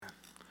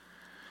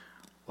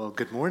Well,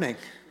 good morning.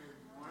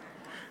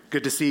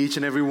 Good to see each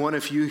and every one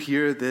of you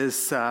here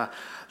this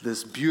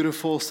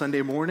beautiful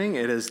Sunday morning.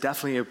 It is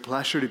definitely a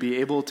pleasure to be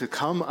able to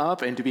come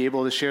up and to be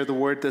able to share the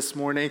word this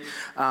morning.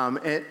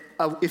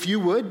 If you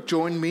would,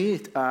 join me.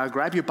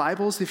 Grab your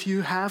Bibles if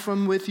you have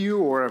them with you,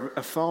 or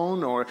a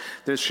phone, or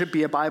there should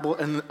be a Bible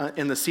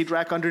in the seat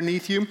rack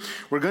underneath you.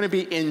 We're going to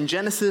be in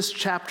Genesis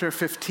chapter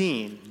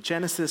 15.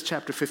 Genesis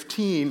chapter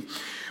 15.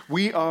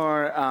 We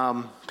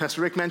are,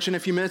 Pastor Rick mentioned a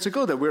few minutes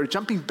ago that we're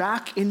jumping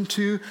back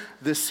into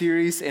the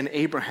series in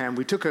Abraham.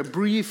 We took a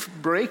brief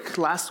break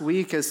last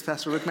week, as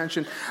Pastor Rick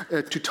mentioned,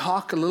 to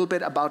talk a little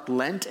bit about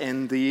Lent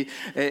and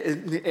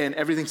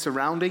everything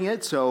surrounding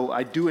it. So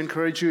I do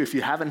encourage you, if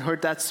you haven't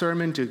heard that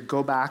sermon, to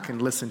go back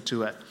and listen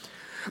to it.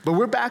 But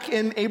we're back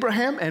in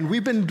Abraham, and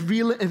we've been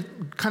really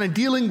kind of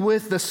dealing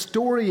with the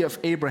story of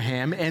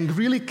Abraham and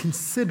really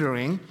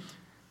considering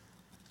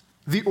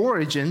the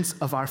origins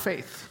of our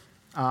faith.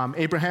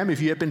 Abraham, if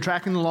you have been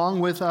tracking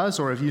along with us,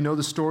 or if you know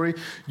the story,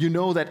 you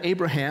know that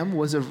Abraham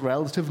was a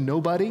relative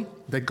nobody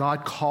that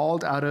God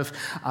called out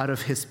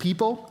of his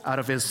people, out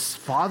of his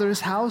father's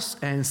house,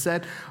 and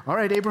said, "All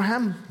right,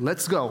 Abraham,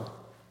 let's go."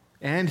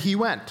 And he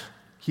went.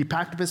 He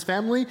packed up his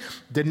family,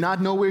 did not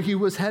know where he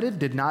was headed,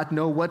 did not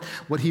know what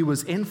he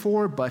was in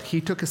for, but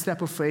he took a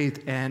step of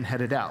faith and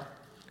headed out.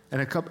 And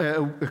a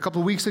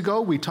couple of weeks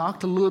ago, we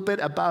talked a little bit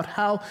about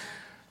how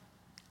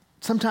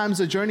sometimes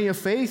a journey of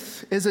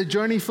faith is a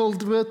journey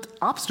filled with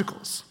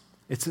obstacles.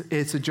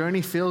 It's a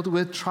journey filled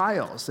with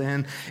trials.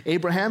 And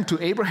to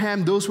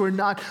Abraham, those were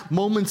not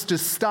moments to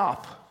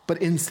stop,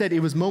 but instead it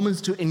was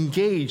moments to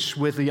engage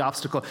with the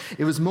obstacle.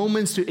 It was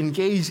moments to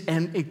engage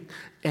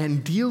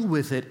and deal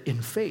with it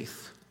in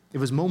faith. It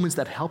was moments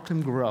that helped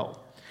him grow.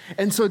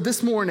 And so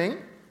this morning,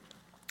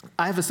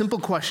 I have a simple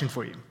question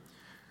for you.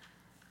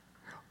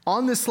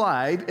 On this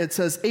slide, it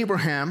says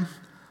Abraham,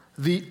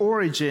 the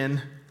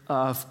origin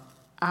of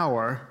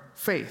our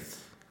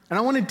faith. And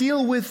I want to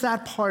deal with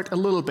that part a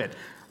little bit.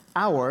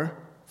 Our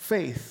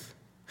faith.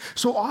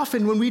 So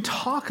often when we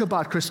talk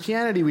about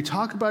Christianity, we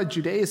talk about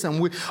Judaism,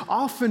 we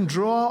often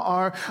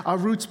draw our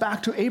roots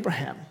back to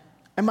Abraham.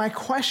 And my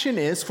question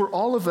is, for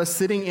all of us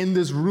sitting in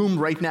this room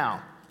right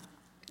now,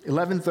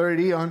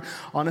 11:30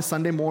 on a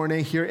Sunday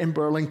morning here in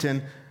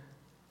Burlington,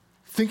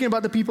 thinking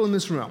about the people in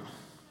this room,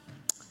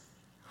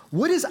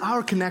 what is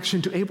our connection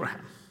to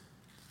Abraham?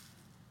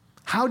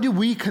 How do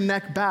we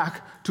connect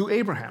back to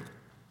Abraham?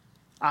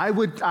 I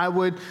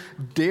would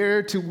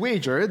dare to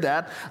wager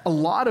that a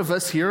lot of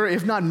us here,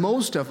 if not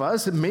most of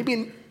us,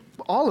 maybe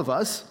all of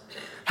us,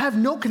 have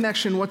no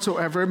connection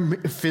whatsoever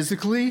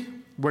physically.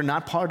 We're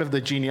not part of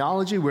the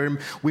genealogy.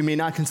 We may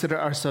not consider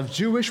ourselves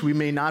Jewish. We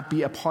may not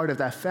be a part of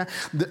that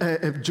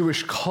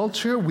Jewish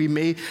culture. We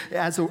may,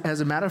 as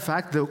a matter of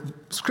fact, the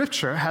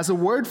Scripture has a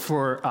word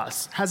for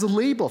us, has a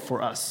label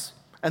for us,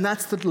 and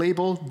that's the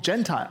label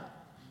Gentile.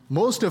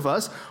 Most of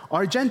us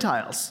are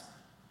Gentiles.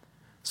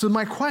 So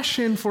my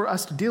question for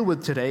us to deal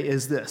with today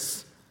is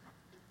this: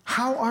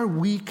 how are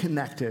we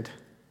connected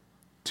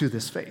to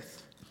this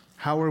faith?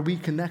 How are we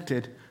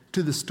connected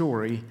to the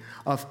story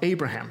of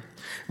Abraham?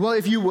 Well,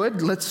 if you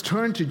would, let's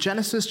turn to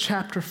Genesis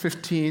chapter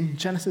 15,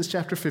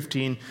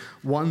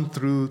 1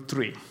 through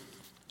 3.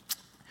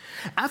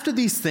 After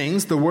these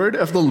things, the word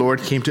of the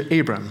Lord came to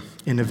Abram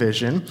in a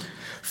vision.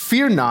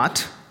 "Fear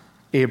not,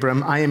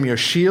 Abram, I am your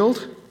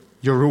shield.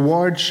 Your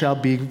reward shall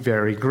be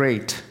very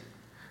great."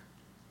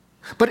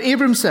 But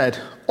Abram said,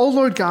 "O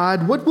Lord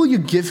God, what will you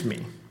give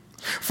me?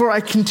 For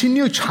I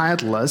continue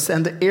childless,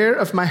 and the heir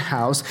of my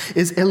house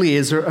is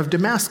Eliezer of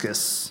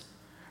Damascus."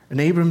 And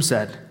Abram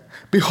said,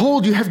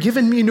 "Behold, you have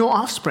given me no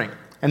offspring,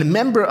 and a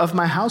member of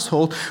my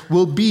household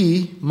will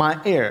be my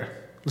heir."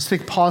 Let's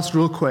take a pause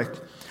real quick.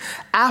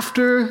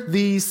 After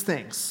these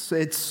things,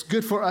 it's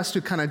good for us to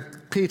kind of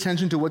pay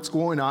attention to what's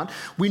going on.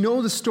 We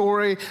know the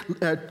story.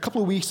 A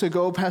couple of weeks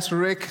ago, Pastor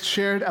Rick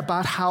shared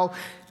about how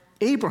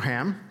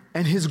Abraham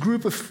and his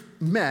group of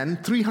men,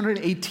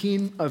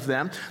 318 of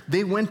them,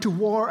 they went to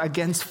war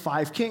against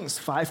five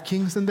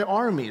kings and their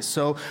armies.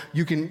 So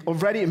you can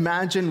already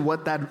imagine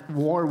what that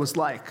war was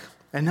like.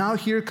 And now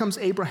here comes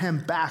Abraham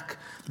back,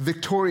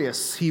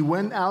 victorious. He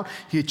went out,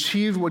 he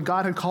achieved what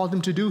God had called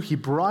him to do. He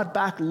brought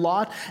back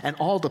Lot and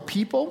all the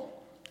people,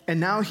 and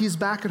now he's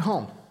back at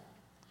home.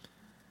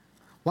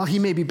 While he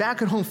may be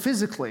back at home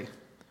physically,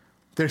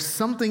 there's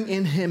something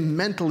in him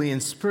mentally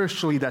and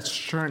spiritually that's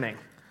churning.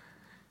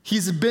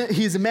 He's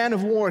a man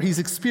of war. He's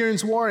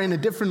experienced war in a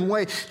different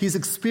way. He's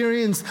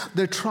experienced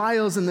the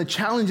trials and the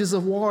challenges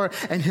of war,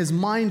 and his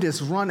mind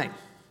is running.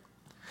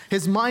 In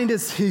his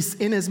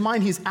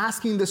mind, he's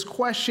asking this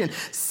question: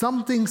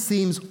 something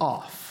seems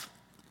off.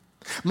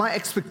 My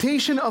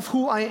expectation of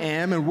who I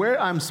am and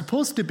where I'm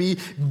supposed to be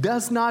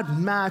does not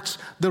match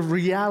the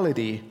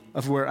reality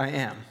of where I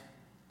am.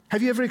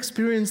 Have you ever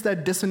experienced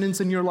that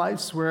dissonance in your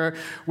lives where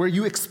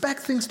you expect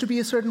things to be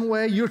a certain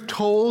way, you're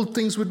told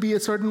things would be a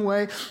certain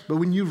way, but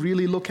when you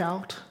really look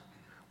out,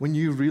 when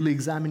you really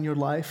examine your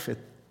life, it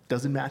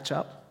doesn't match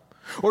up?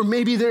 Or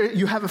maybe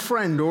you have a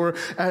friend or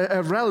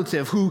a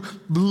relative who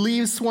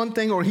believes one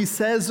thing, or he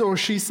says or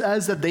she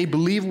says that they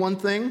believe one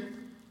thing,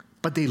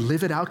 but they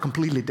live it out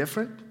completely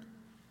different.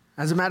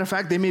 As a matter of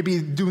fact, they may be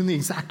doing the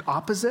exact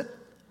opposite.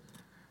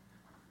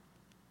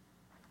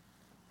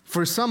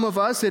 For some of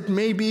us, it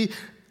may be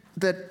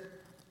that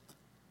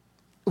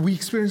we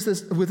experience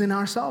this within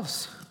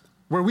ourselves,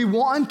 where we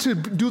want to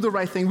do the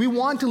right thing. We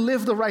want to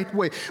live the right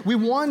way. We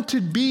want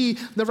to be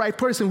the right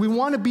person. We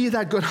want to be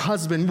that good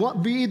husband,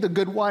 be the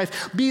good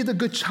wife, be the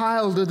good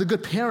child or the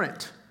good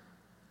parent.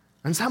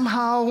 And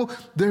somehow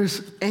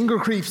there's anger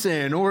creeps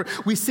in, or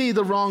we say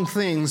the wrong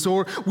things,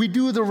 or we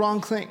do the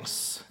wrong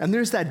things. And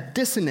there's that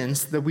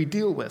dissonance that we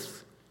deal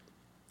with.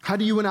 How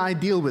do you and I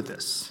deal with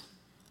this?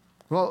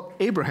 Well,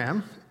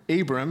 Abram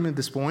at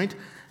this point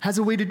has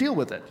a way to deal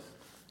with it.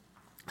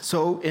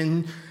 So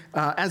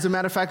as a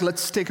matter of fact,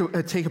 let's take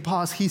a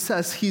pause. He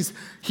says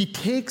he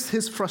takes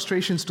his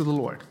frustrations to the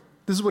Lord.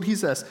 This is what he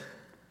says.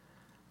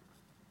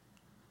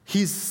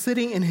 He's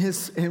sitting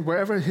in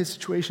wherever his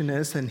situation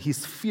is, and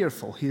he's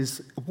fearful.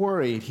 He's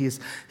worried. He's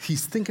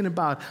thinking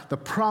about the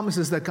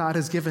promises that God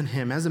has given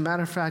him. As a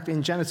matter of fact,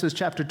 in Genesis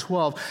chapter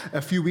 12,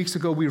 a few weeks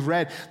ago, we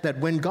read that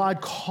when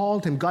God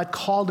called him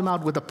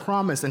out with a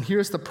promise. And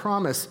here's the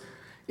promise.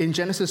 In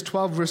Genesis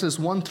 12, verses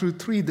 1 through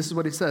 3, this is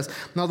what it says.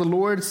 Now the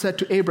Lord said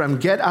to Abram,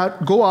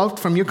 go out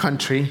from your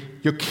country,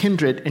 your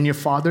kindred, and your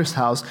father's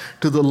house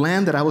to the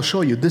land that I will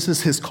show you. This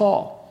is his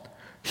call.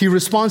 He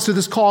responds to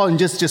this call and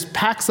just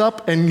packs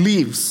up and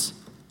leaves.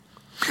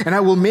 And I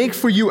will make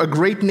for you a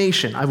great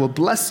nation. I will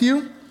bless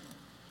you,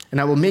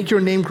 and I will make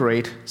your name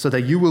great so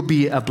that you will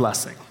be a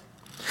blessing.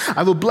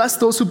 I will bless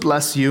those who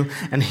bless you,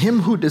 and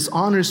him who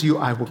dishonors you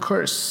I will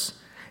curse.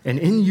 And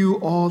in you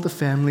all the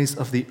families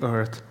of the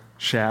earth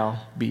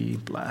shall be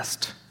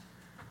blessed.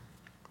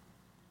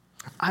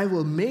 I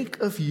will make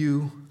of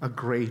you a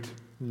great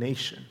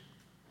nation.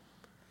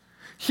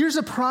 Here's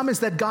a promise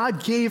that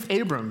God gave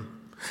Abram.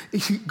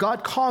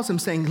 God calls him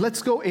saying,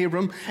 let's go,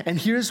 Abram, and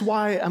here's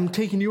why I'm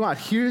taking you out.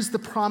 Here's the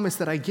promise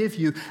that I give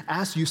you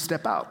as you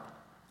step out.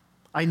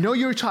 I know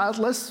you're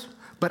childless,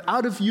 but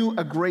out of you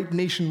a great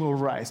nation will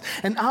rise.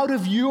 And out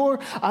of your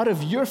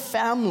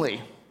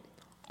family,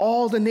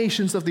 all the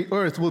nations of the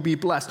earth will be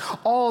blessed.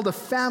 All the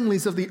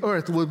families of the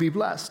earth will be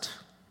blessed.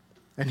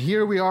 And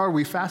here we are,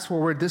 we fast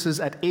forward, this is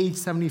at age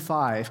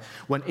 75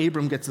 when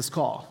Abram gets this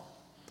call.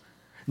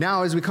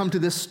 Now, as we come to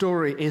this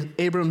story,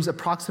 Abram's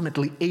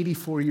approximately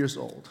 84 years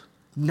old.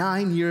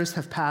 9 years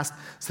have passed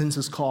since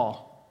his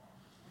call.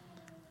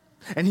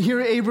 And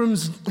here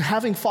Abram's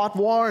having fought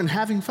war and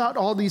having fought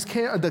all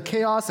the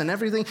chaos and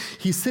everything.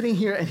 He's sitting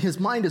here and his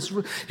mind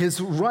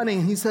is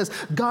running. He says,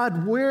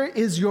 God, where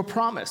is your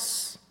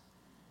promise?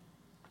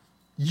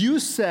 You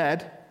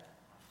said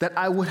that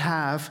I would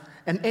have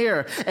an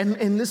heir. And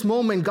in this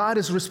moment, God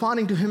is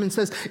responding to him and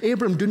says,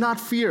 Abram, do not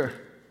fear.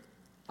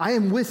 I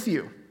am with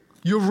you.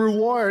 Your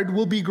reward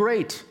will be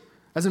great.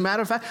 As a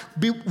matter of fact,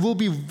 will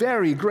be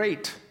very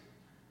great.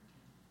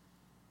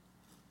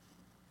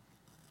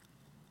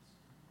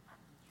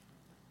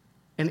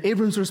 And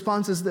Abram's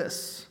response is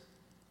this.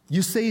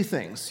 You say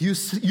things,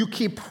 you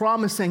keep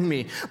promising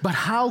me, but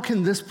how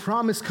can this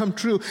promise come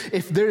true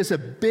if there is a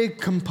big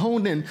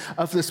component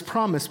of this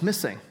promise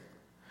missing?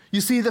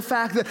 You see, the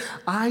fact that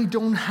I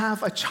don't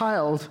have a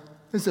child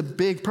is a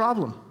big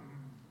problem.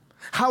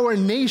 How are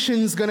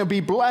nations going to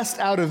be blessed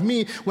out of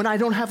me when I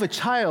don't have a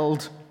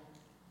child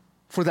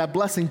for that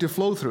blessing to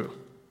flow through?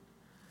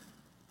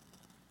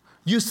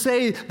 You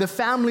say the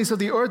families of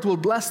the earth will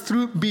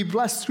be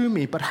blessed through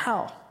me, but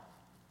how?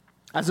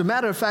 As a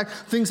matter of fact,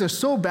 things are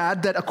so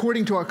bad that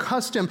according to our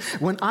custom,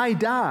 when I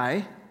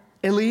die,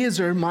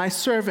 Eliezer, my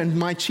servant,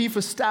 my chief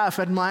of staff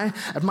at my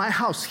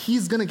house,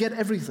 he's going to get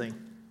everything.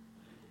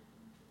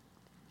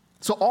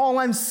 So all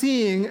I'm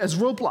seeing is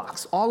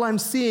roadblocks. All I'm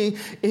seeing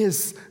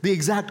is the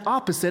exact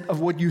opposite of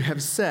what you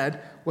have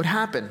said would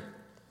happen.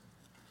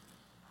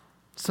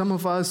 Some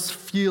of us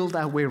feel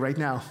that way right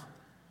now.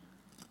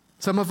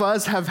 Some of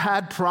us have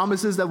had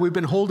promises that we've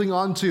been holding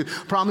on to,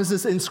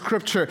 promises in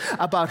Scripture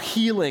about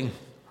healing,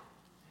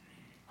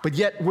 but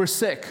yet we're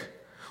sick.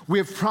 We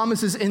have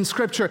promises in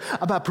Scripture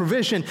about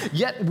provision,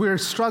 yet we're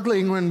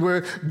struggling when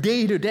we're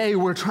day to day,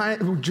 we're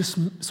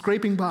just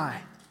scraping by.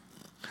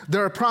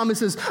 There are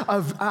promises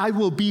of, I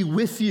will be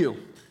with you,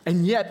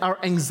 and yet our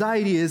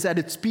anxiety is at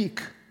its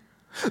peak.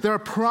 There are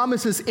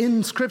promises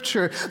in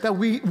Scripture that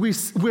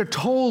we're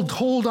told,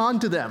 hold on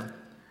to them.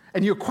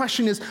 And your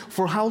question is,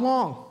 for how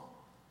long?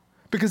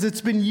 Because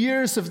it's been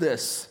years of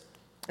this.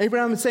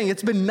 Abraham is saying,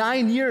 it's been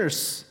 9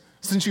 years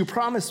since you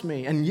promised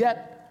me, and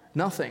yet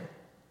nothing.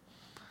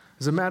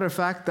 As a matter of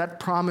fact, that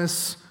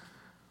promise,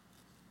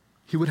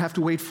 he would have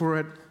to wait for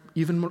it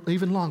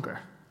even longer.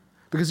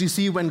 Because you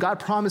see, when God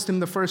promised him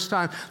the first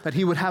time that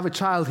he would have a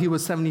child, he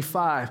was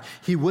 75.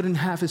 He wouldn't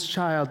have his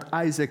child,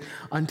 Isaac,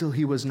 until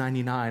he was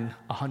 99,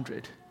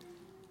 100.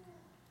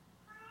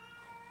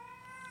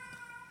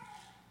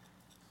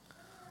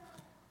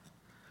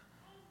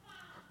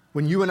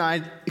 When you and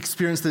I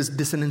experience this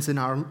dissonance in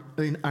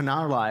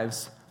our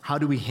lives, how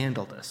do we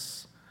handle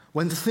this?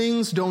 When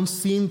things don't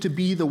seem to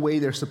be the way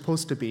they're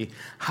supposed to be,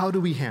 how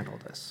do we handle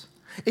this?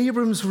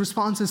 Abram's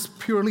response is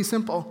purely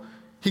simple.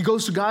 He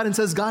goes to God and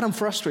says, God, I'm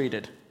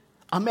frustrated.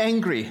 I'm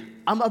angry.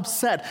 I'm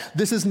upset.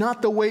 This is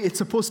not the way it's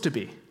supposed to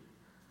be.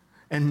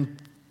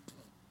 And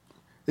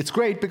it's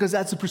great because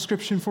that's a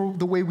prescription for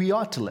the way we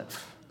ought to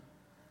live.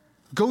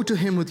 Go to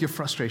him with your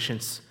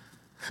frustrations.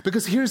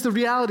 Because here's the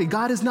reality.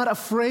 God is not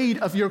afraid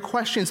of your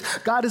questions.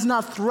 God is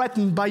not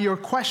threatened by your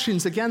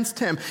questions against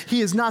him.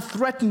 He is not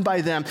threatened by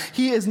them.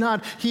 He is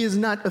not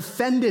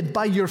offended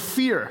by your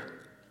fear.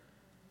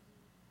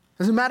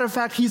 As a matter of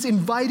fact, he's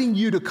inviting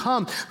you to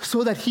come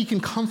so that he can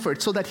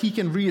comfort, so that he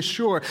can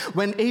reassure.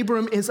 When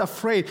Abram is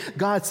afraid,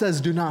 God says,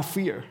 do not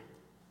fear.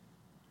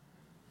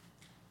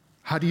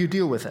 How do you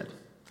deal with it?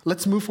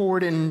 Let's move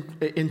forward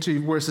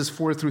into verses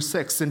 4 through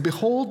 6. And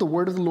behold, the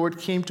word of the Lord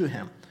came to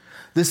him.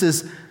 This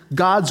is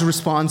God's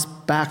response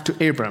back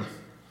to Abram.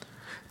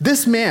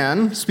 This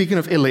man, speaking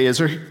of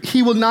Eliezer,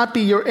 he will not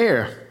be your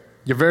heir.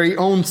 Your very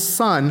own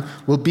son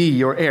will be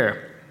your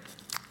heir.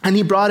 And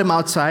he brought him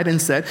outside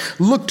and said,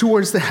 look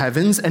towards the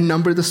heavens and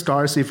number the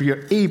stars if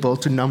you're able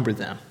to number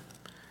them.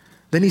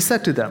 Then he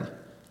said to them,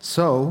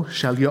 so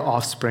shall your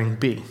offspring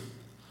be.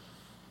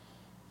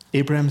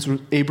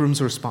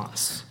 Abram's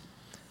response.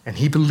 And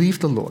he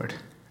believed the Lord,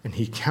 and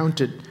he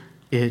counted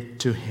it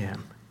to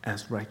him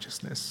as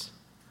righteousness.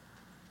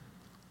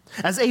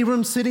 As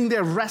Abram's sitting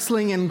there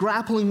wrestling and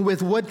grappling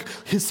with what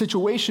his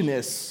situation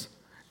is,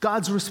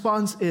 God's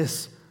response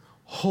is,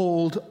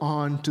 hold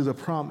on to the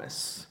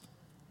promise.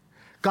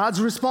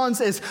 God's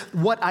response is,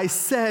 what I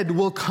said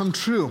will come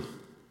true.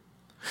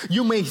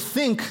 You may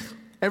think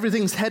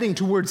everything's heading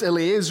towards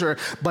Eliezer,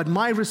 but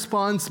my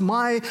response,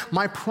 my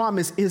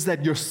promise is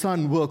that your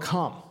son will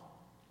come.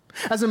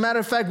 As a matter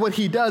of fact, what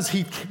he does,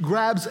 he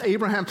grabs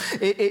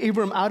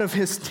Abram out of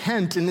his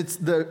tent, and it's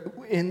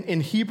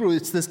in Hebrew,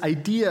 it's this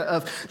idea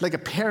of like a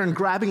parent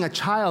grabbing a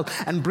child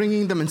and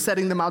bringing them and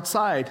setting them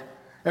outside.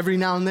 Every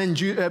now and then,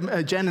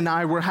 Jen and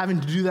I were having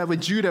to do that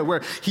with Judah,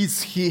 where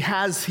he's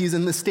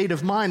in this state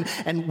of mind,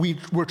 and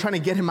we're trying to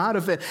get him out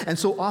of it. And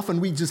so often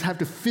we just have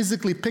to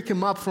physically pick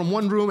him up from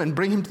one room and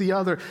bring him to the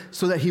other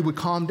so that he would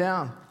calm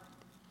down.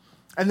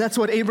 And that's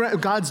what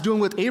God's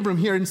doing with Abram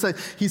here. And so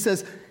he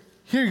says,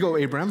 here you go,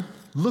 Abram,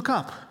 look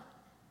up.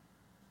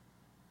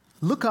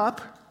 Look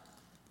up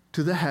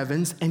to the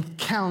heavens and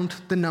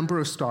count the number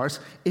of stars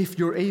if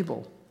you're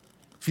able.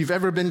 If you've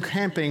ever been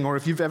camping or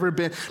if you've ever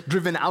been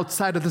driven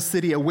outside of the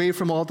city away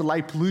from all the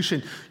light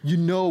pollution, you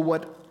know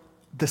what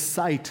the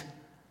sight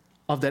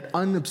of that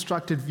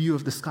unobstructed view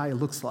of the sky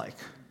looks like.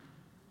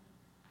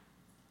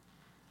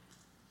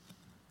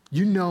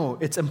 You know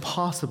it's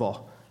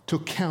impossible to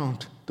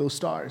count those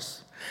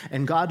stars.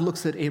 And God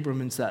looks at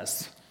Abram and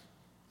says,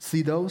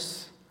 see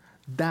those?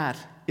 That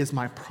is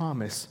my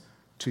promise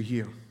to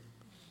you.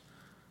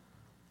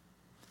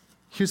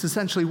 Here's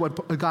essentially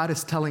what God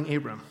is telling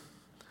Abram.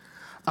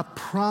 A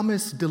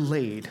promise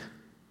delayed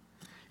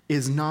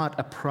is not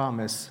a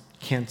promise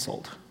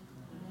canceled.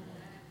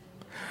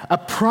 A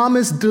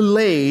promise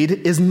delayed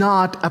is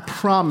not a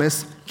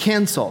promise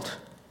canceled.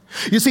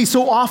 You see,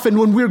 so often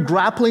when we're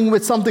grappling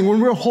with something, when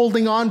we're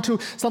holding on to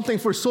something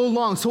for so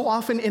long, so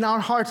often in our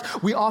hearts,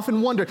 we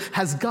often wonder,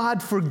 has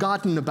God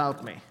forgotten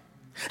about me?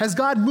 Has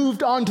God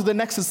moved on to the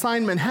next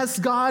assignment? Has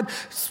God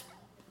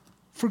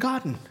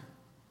forgotten?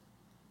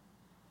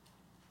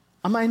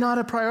 Am I not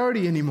a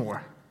priority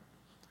anymore?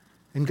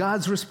 And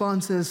God's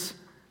response is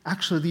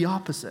actually the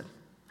opposite.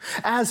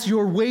 As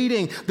you're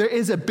waiting, there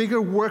is a bigger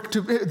work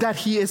that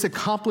he is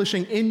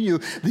accomplishing in you.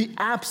 The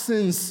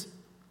absence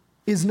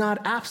is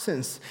not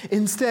absence.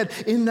 Instead,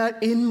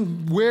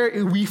 in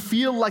where we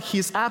feel like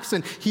he's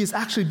absent, he is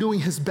actually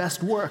doing his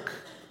best work.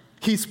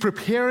 He's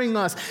preparing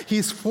us.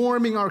 He's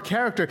forming our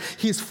character.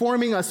 He's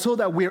forming us so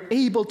that we're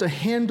able to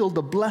handle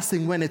the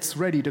blessing when it's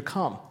ready to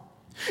come.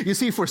 You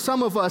see, for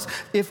some of us,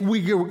 if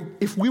we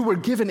were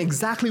given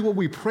exactly what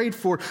we prayed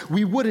for,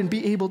 we wouldn't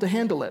be able to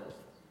handle it.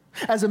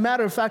 As a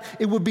matter of fact,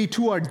 it would be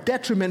to our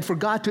detriment for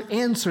God to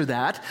answer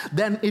that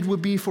than it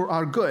would be for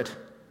our good.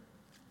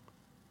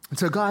 And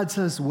so God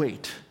says,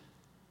 wait.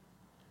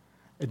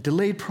 A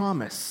delayed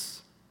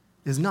promise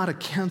is not a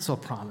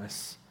canceled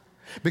promise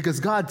because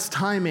God's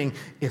timing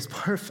is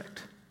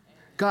perfect.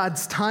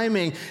 God's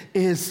timing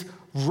is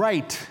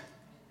right.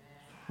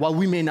 While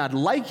we may not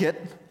like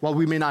it, while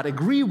we may not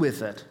agree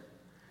with it,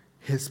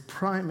 his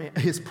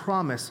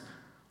promise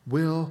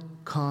will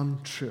come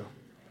true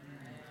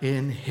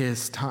in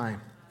his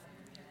time.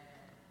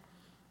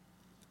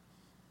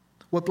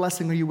 What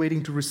blessing are you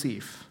waiting to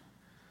receive?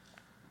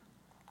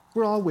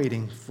 We're all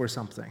waiting for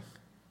something.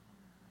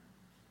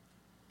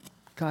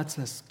 God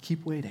says,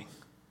 keep waiting.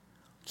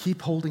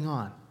 Keep holding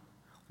on.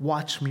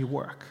 Watch me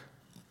work.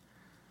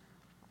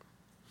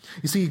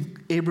 You see,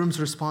 Abram's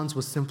response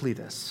was simply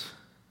this.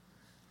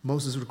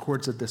 Moses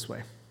records it this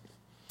way.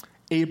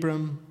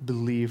 Abram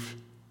believed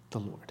the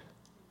Lord.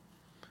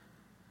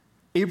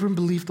 Abram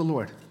believed the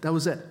Lord. That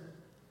was it.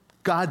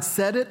 God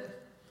said it.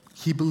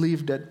 He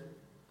believed it.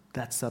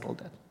 That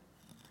settled it.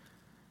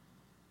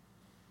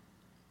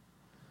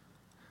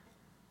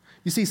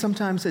 You see,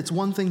 sometimes it's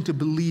one thing to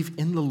believe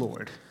in the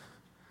Lord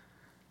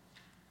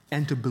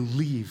and to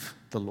believe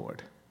the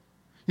Lord.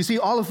 You see,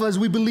 all of us,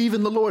 we believe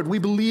in the Lord. We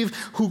believe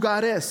who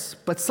God is.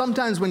 But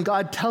sometimes when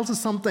God tells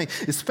us something,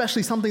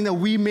 especially something that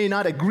we may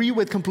not agree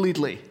with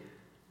completely,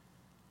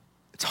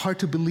 it's hard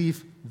to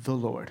believe the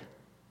Lord.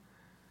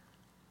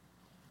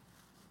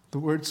 The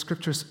word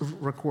Scripture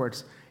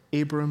records,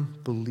 Abram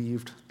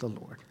believed the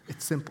Lord.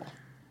 It's simple.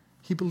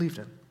 He believed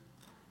him.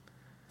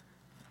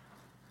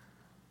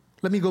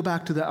 Let me go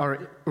back to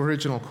our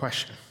original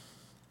question.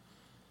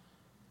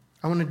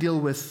 I want to deal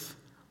with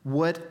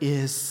what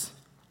is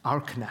our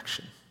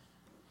connection.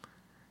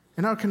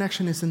 And our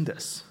connection is in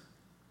this.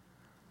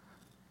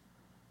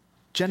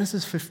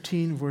 Genesis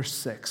 15, verse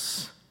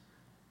 6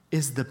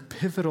 is the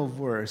pivotal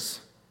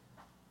verse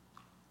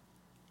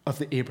of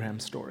the Abraham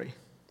story.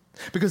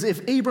 Because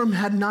if Abram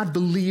had not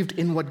believed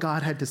in what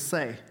God had to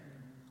say,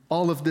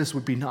 all of this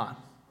would be naught.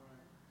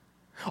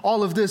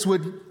 All of this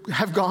would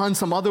have gone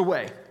some other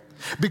way.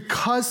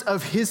 Because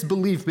of his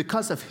belief,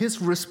 because of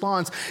his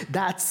response,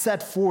 that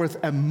set forth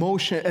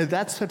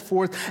that set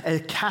forth a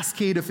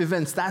cascade of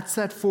events, that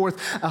set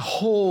forth a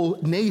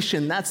whole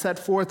nation, that set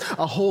forth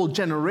a whole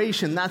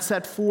generation, that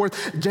set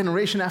forth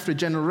generation after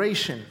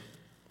generation.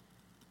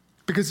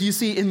 Because you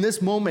see, in this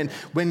moment,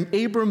 when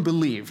Abram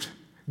believed,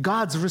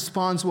 God's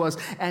response was,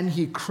 and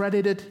he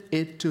credited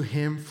it to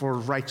him for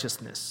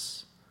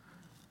righteousness.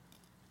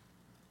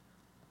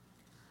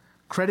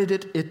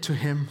 Credited it to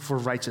him for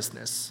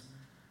righteousness.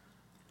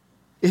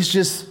 It's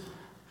just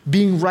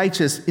being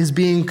righteous is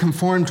being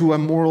conformed to a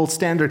moral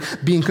standard,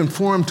 being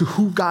conformed to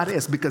who God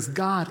is, because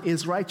God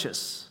is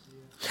righteous.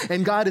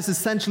 And God is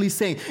essentially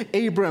saying,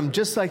 Abram,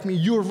 just like me,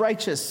 you're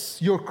righteous.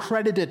 You're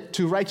credited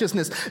to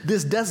righteousness.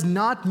 This does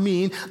not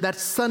mean that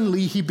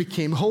suddenly he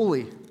became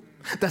holy,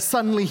 that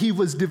suddenly he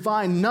was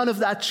divine. None of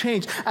that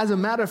changed. As a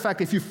matter of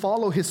fact, if you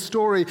follow his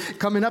story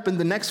coming up in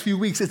the next few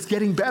weeks, it's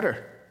getting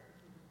better.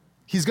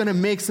 He's going to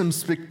make some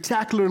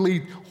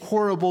spectacularly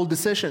horrible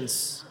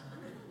decisions.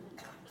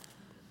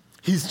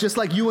 He's just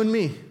like you and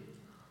me.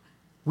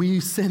 We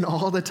sin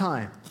all the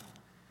time.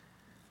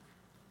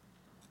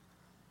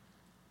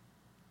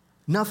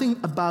 Nothing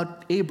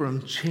about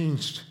Abram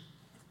changed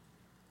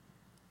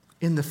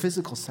in the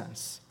physical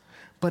sense,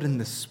 but in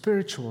the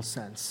spiritual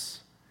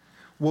sense,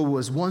 what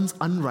was once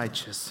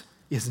unrighteous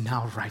is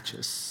now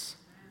righteous.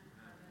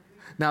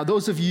 Now,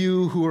 those of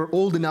you who are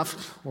old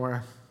enough,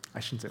 or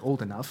I shouldn't say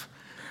old enough,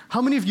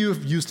 how many of you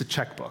have used a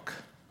checkbook?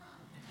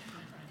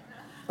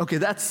 Okay,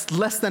 that's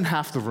less than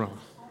half the room.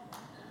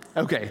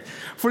 Okay,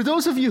 for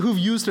those of you who've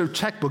used a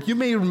checkbook, you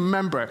may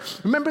remember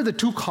the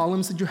two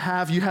columns that you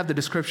have. You have the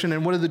description,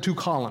 and what are the two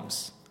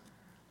columns?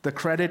 The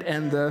credit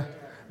and the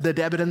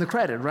debit and the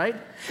credit, right?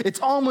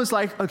 It's almost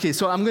like, okay,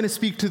 so I'm going to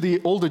speak to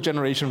the older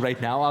generation right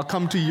now. I'll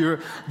come to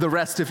the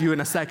rest of you in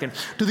a second.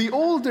 To the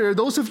older,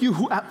 those of you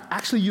who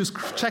actually use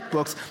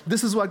checkbooks,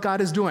 this is what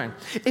God is doing.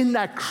 In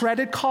that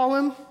credit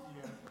column,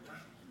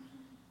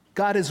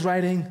 God is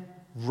writing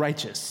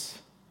righteous.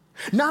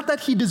 Not that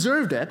he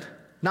deserved it,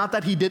 not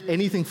that he did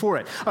anything for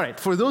it. All right,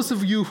 for those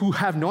of you who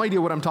have no idea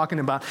what I'm talking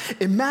about,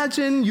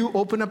 imagine you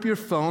open up your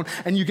phone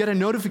and you get a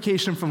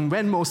notification from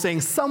Venmo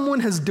saying someone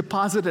has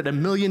deposited $1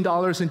 million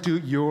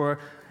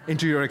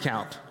into your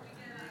account.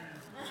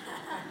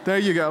 There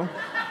you go.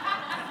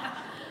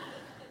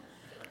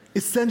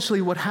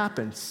 Essentially what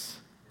happens,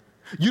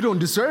 you don't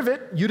deserve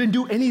it, you didn't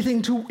do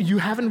anything you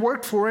haven't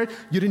worked for it,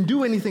 you didn't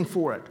do anything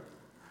for it.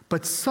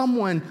 But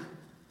someone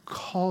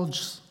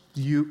calls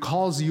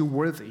you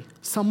worthy.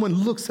 Someone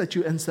looks at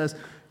you and says,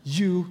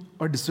 you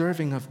are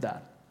deserving of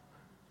that.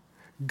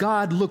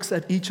 God looks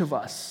at each of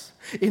us.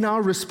 In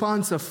our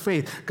response of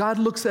faith, God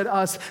looks at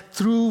us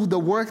through the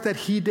work that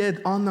he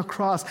did on the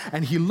cross,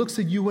 and he looks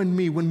at you and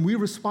me when we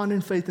respond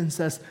in faith and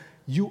says,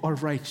 you are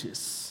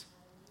righteous.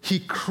 He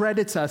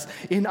credits us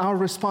in our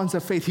response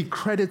of faith. He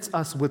credits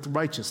us with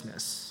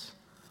righteousness.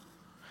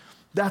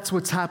 That's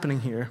what's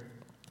happening here.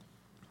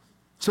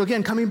 So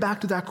again, coming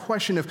back to that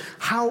question of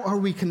how are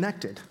we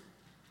connected?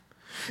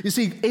 You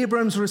see,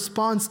 Abram's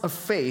response of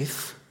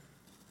faith,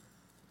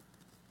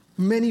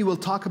 many will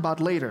talk about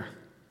later.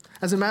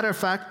 As a matter of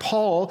fact,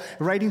 Paul,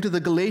 writing to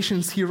the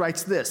Galatians, he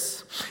writes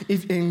this.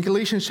 In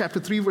Galatians chapter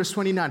 3, verse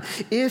 29,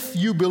 if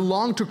you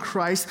belong to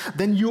Christ,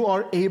 then you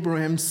are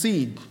Abraham's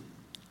seed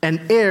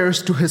and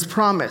heirs to his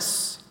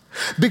promise.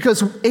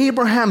 Because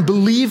Abraham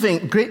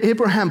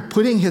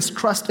putting his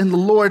trust in the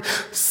Lord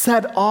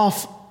set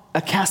off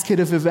a cascade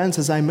of events,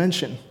 as I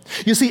mentioned.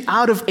 You see,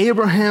 out of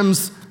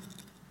Abraham's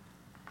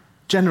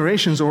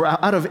generations, or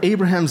out of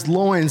Abraham's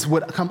loins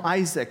would come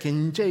Isaac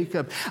and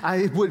Jacob.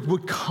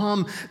 Would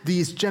come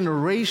these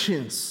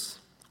generations,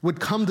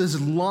 would come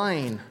this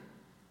line,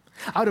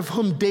 out of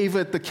whom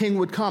David the king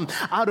would come,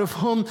 out of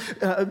whom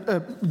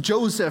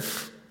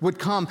Joseph would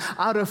come,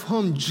 out of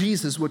whom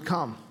Jesus would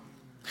come.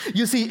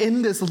 You see,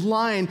 in this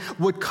line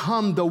would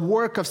come the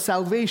work of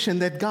salvation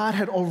that God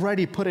had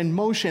already put in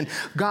motion.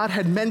 God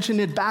had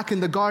mentioned it back in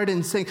the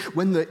garden, saying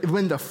when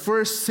the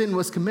first sin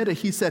was committed,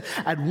 he said,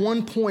 at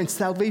one point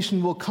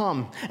salvation will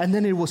come. And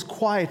then it was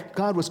quiet.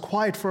 God was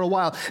quiet for a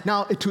while.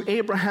 Now to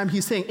Abraham,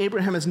 he's saying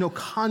Abraham has no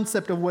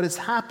concept of what is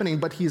happening,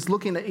 but he's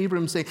looking at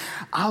Abraham saying,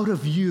 out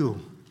of you,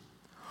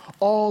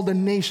 all the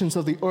nations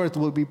of the earth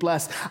will be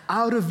blessed.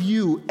 Out of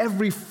you,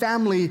 every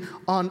family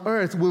on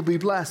earth will be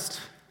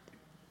blessed.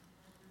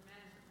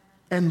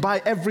 And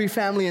by every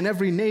family and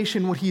every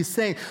nation, what he's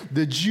saying,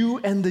 the Jew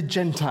and the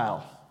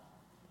Gentile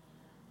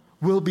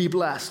will be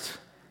blessed.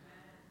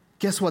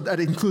 Guess what? That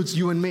includes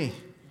you and me.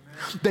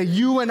 That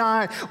you and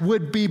I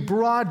would be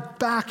brought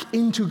back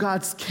into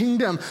God's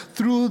kingdom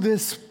through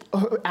this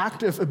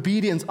act of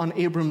obedience on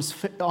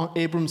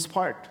Abram's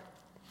part.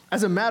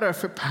 As a matter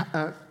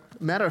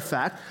of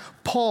fact,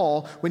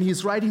 Paul, when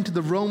he's writing to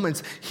the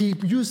Romans, he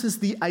uses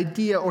the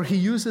idea, or he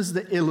uses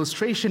the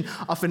illustration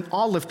of an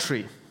olive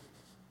tree.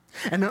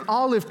 And an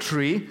olive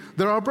tree,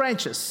 there are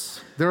branches.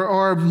 There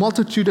are a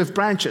multitude of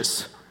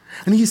branches.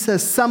 And he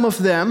says some of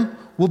them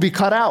will be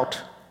cut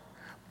out,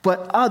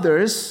 but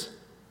others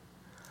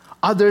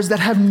that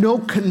have no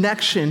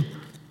connection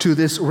to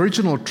this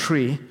original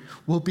tree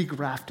will be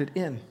grafted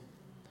in.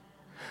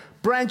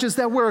 Branches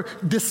that were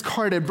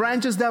discarded,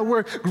 branches that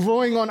were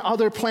growing on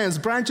other plants,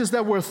 branches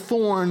that were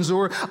thorns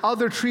or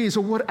other trees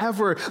or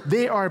whatever,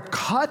 they are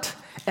cut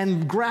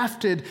and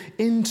grafted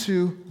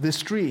into this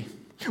tree.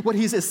 What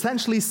he's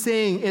essentially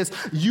saying is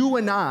you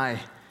and I,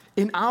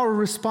 in our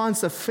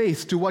response of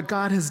faith to what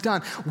God has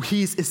done,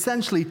 he's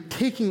essentially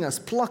taking us,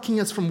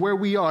 plucking us from where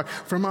we are,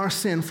 from our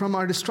sin, from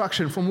our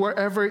destruction, from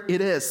wherever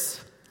it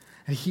is.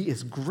 And he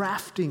is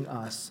grafting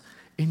us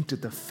into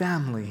the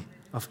family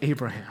of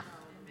Abraham.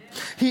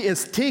 He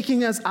is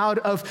taking us out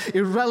of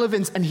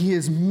irrelevance and he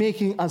is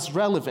making us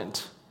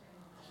relevant.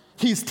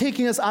 He's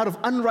taking us out of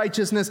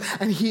unrighteousness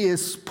and he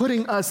is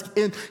putting us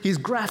in, he's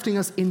grafting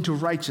us into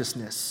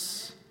righteousness.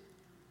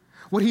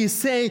 What he's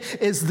saying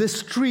is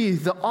this tree,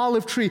 the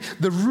olive tree,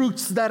 the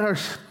roots that are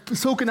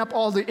soaking up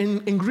all the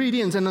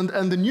ingredients and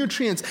the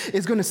nutrients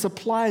is going to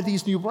supply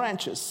these new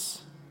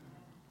branches.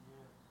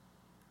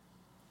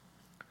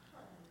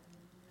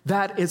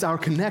 That is our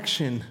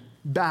connection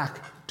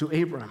back to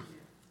Abram.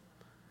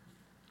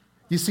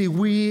 You see,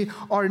 we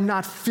are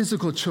not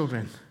physical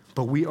children,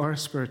 but we are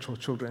spiritual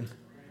children.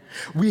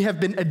 We have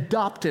been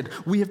adopted.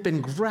 We have been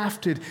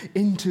grafted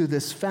into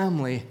this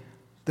family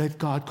that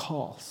God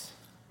calls.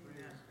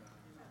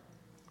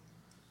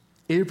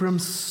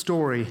 Abram's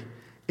story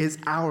is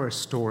our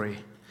story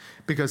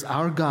because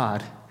our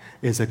God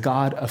is a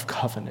God of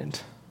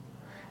covenant.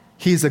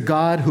 He's a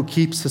God who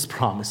keeps his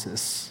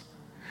promises.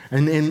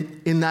 And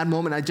in that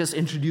moment, I just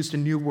introduced a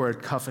new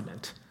word,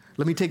 covenant.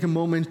 Let me take a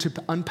moment to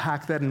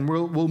unpack that and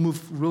we'll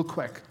move real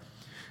quick.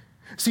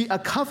 See, a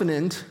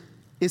covenant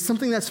is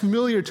something that's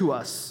familiar to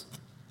us.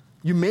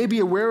 You may be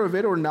aware of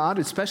it or not,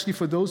 especially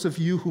for those of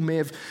you who may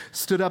have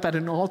stood up at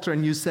an altar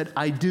and you said,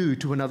 I do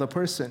to another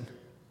person.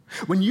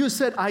 When you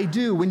said, I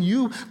do, when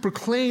you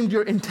proclaimed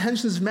your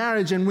intentions of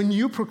marriage and when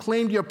you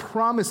proclaimed your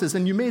promises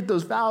and you made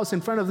those vows in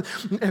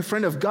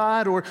front of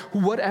God or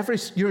whatever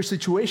your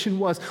situation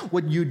was,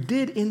 what you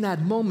did in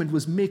that moment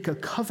was make a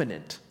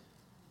covenant.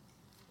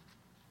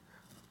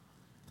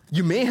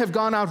 You may have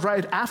gone out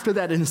right after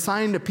that and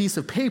signed a piece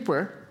of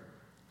paper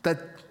that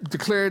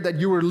declared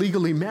that you were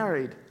legally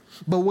married.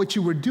 But what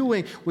you were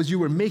doing was you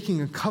were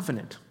making a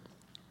covenant.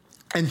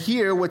 And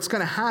here, what's going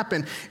to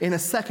happen in a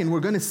second, we're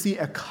going to see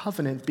a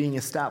covenant being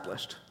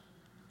established.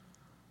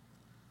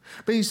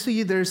 But you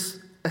see, there's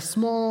a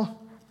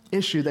small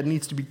issue that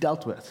needs to be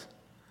dealt with.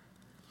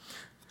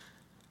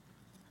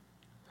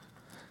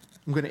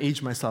 I'm going to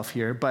age myself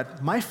here,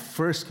 but my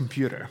first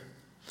computer.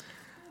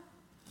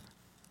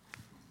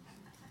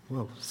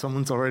 Whoa,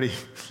 someone's already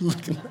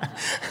looking at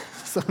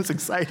Someone's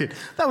excited.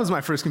 That was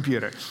my first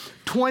computer.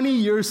 20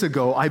 years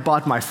ago, I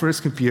bought my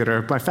first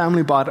computer. My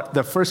family bought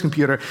the first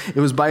computer. It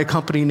was by a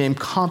company named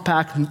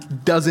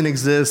Compaq. Doesn't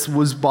exist,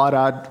 was bought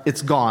out,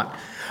 it's gone.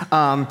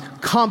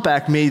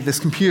 Compaq made this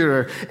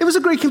computer. It was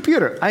a great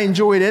computer. I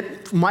enjoyed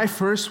it. My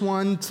first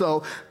one,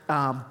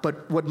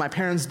 but what my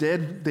parents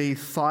did, they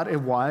thought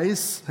it wise,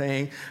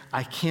 saying,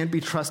 I can't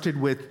be trusted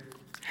with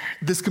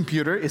this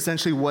computer,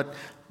 essentially what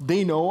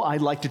they know I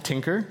like to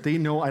tinker. They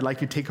know I like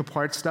to take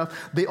apart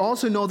stuff. They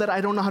also know that I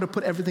don't know how to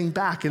put everything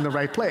back in the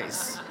right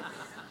place.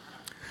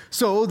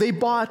 So they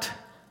bought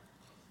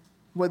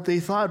what they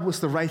thought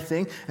was the right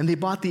thing, and they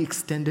bought the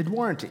extended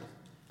warranty.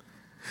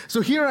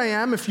 So here I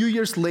am a few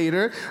years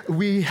later.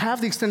 We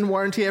have the extended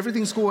warranty.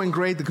 Everything's going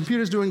great. The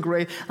computer's doing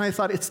great. And I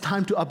thought it's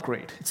time to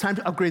upgrade. It's time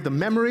to upgrade the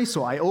memory.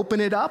 So I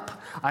open it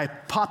up. I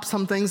pop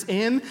some things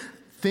in.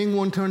 Thing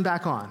won't turn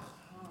back on.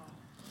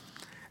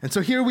 And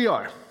so here we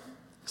are.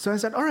 So I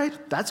said, all right,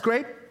 that's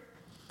great.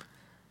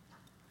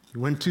 You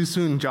went too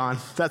soon, John.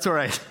 That's all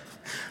right.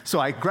 So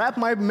I grabbed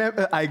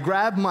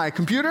my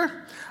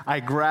computer,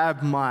 I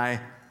grabbed my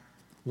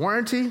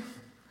warranty,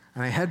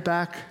 and I head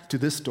back to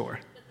this store.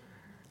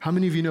 How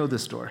many of you know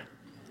this store?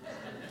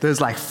 There's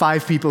like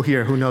 5 people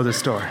here who know the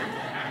story.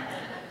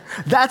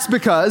 That's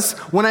because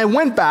when I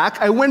went back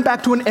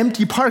to an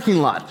empty parking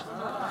lot.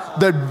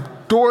 The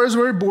doors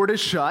were boarded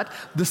shut.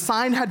 The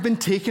sign had been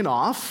taken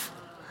off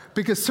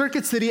because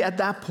Circuit City at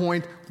that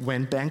point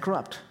went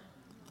bankrupt.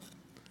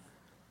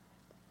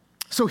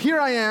 So here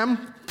I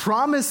am,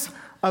 promise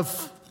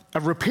of a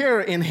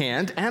repair in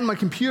hand and my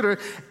computer,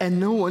 and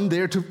no one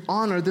there to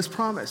honor this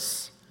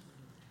promise.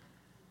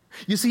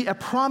 You see, a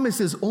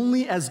promise is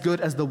only as good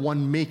as the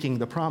one making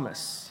the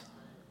promise.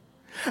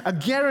 A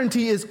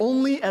guarantee is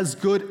only as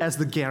good as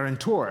the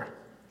guarantor.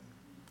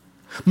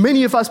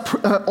 Many of us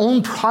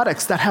own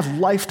products that have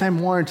lifetime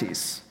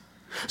warranties.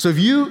 So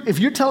if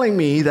you're telling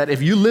me that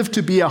if you live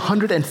to be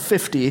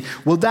 150,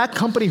 will that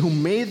company who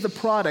made the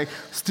product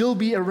still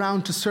be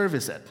around to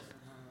service it?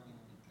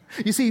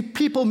 You see,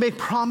 people make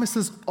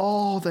promises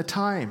all the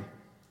time.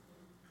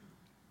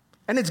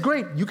 And it's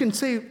great. You can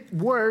say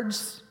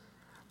words,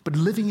 but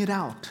living it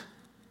out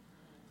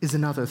is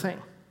another thing.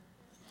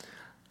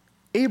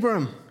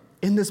 Abram,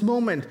 in this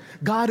moment,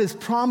 God is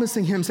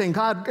promising him, saying,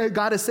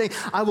 God is saying,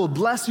 I will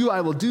bless you,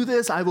 I will do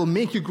this, I will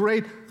make you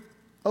great.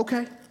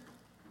 Okay.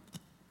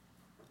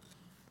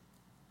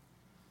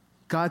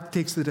 God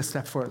takes it a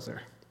step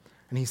further,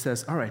 and he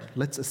says, all right,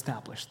 let's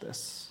establish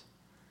this.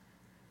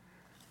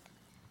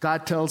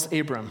 God tells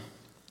Abram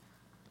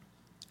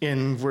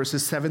in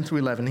verses 7 through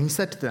 11, he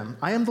said to them,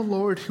 I am the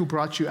Lord who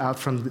brought you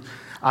out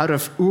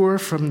of Ur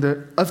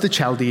of the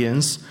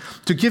Chaldeans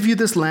to give you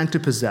this land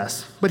to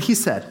possess. But he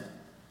said,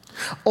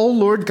 O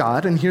Lord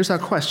God, and here's our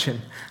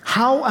question,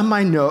 how am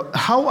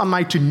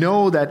I to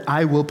know that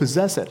I will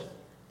possess it?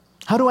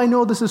 How do I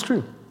know this is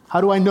true?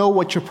 How do I know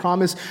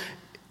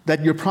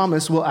that your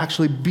promise will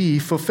actually be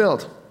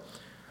fulfilled?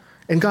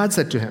 And God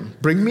said to him,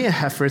 bring me a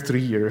heifer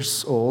 3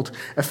 years old,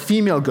 a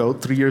female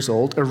goat 3 years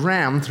old, a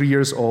ram 3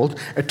 years old,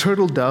 a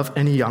turtle dove,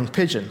 and a young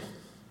pigeon.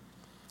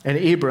 And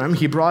Abram,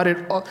 he brought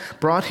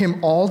him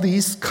all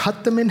these,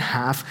 cut them in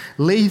half,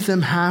 laid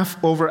them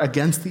half over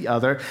against the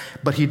other,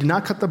 but he did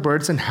not cut the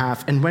birds in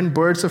half. And when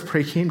birds of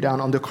prey came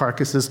down on the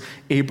carcasses,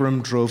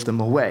 Abram drove them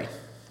away.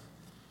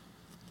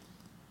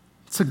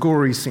 It's a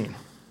gory scene.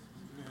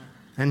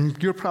 And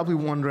you're probably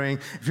wondering,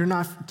 if you're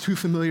not too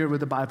familiar with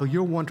the Bible,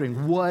 you're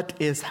wondering, what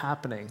is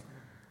happening?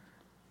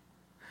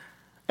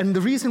 And the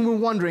reason we're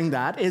wondering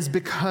that is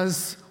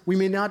because we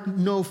may not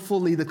know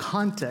fully the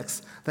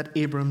context that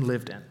Abram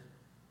lived in.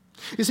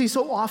 You see,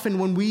 so often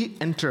when we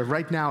enter,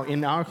 right now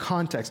in our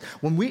context,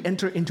 when we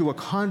enter into a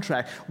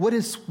contract, what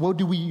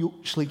do we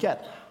usually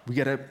get? We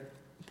get a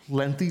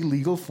lengthy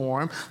legal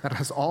form that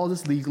has all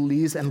this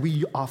legalese, and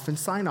we often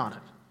sign on it.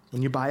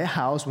 When you buy a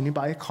house, when you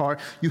buy a car,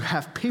 you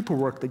have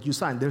paperwork that you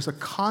sign. There's a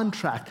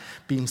contract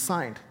being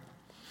signed.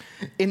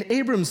 In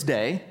Abram's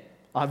day,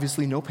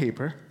 obviously no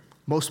paper.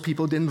 Most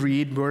people didn't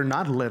read, were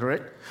not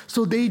literate,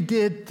 so they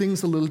did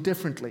things a little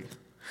differently.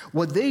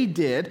 What they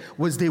did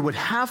was they would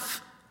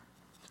have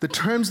the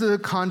terms of the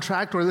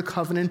contract or the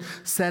covenant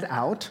set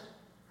out,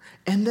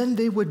 and then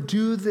they would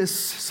do this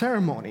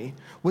ceremony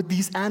with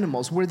these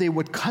animals where they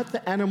would cut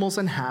the animals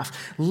in half,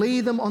 lay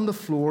them on the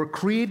floor,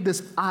 create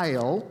this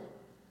aisle,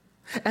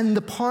 and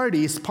the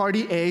parties,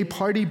 party A,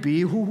 party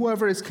B,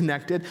 whoever is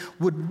connected,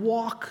 would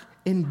walk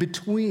in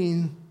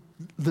between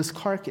this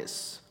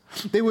carcass.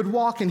 They would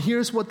walk, and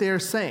here's what they're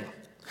saying.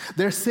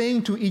 They're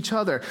saying to each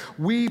other,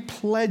 we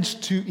pledge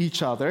to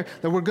each other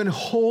that we're going to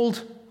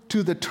hold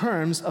to the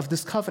terms of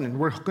this covenant.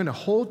 We're going to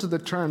hold to the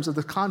terms of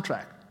the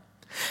contract.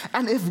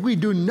 And if we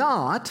do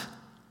not,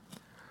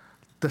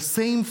 the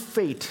same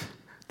fate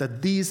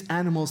that these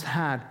animals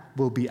had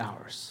will be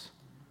ours.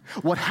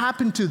 What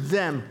happened to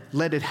them,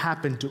 let it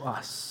happen to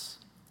us.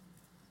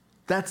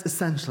 That's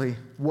essentially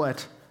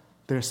what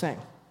they're saying.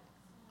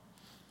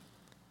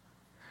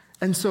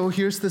 And so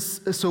here's this.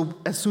 So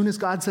as soon as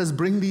God says,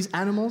 bring these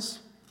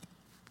animals,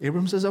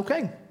 Abram says,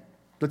 okay,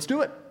 let's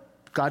do it.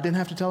 God didn't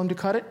have to tell him to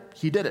cut it.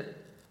 He did it.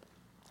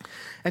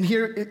 And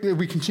here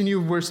we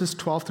continue verses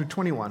 12 through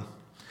 21.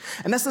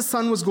 And as the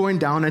sun was going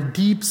down, a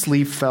deep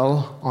sleep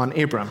fell on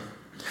Abram.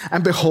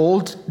 And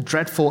behold,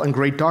 dreadful and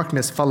great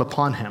darkness fell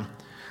upon him.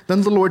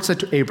 Then the Lord said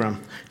to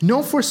Abram,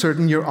 know for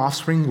certain your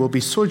offspring will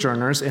be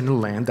sojourners in a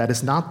land that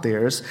is not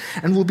theirs,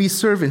 and will be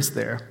servants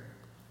there.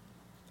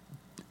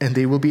 And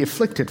they will be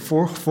afflicted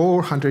for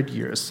 400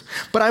 years.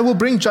 But I will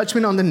bring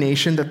judgment on the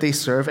nation that they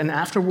serve, and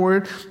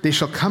afterward they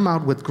shall come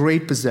out with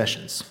great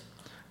possessions.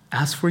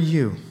 As for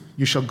you,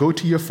 you shall go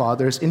to your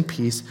fathers in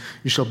peace.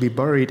 You shall be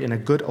buried in a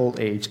good old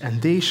age,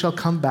 and they shall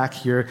come back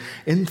here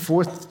in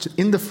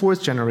the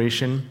fourth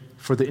generation,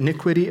 for the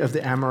iniquity of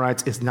the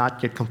Amorites is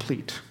not yet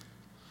complete.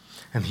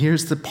 And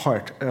here's the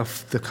part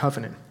of the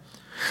covenant.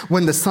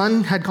 When the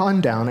sun had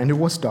gone down and it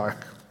was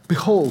dark,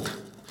 behold,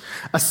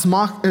 a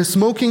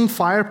smoking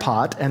fire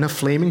pot and a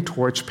flaming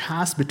torch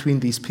passed between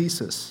these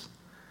pieces.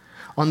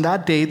 On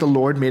that day the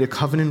Lord made a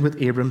covenant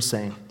with Abram,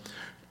 saying,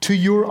 to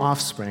your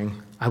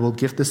offspring I will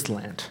give this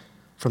land,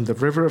 from the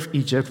river of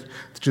Egypt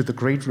to the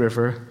great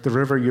river, the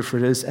river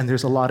Euphrates, and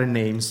there's a lot of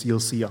names you'll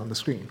see on the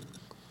screen.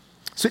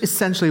 So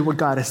essentially what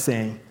God is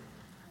saying,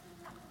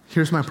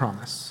 here's my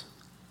promise.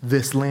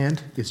 This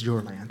land is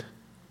your land.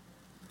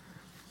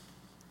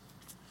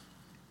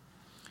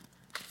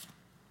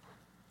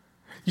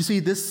 You see,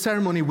 this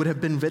ceremony would have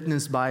been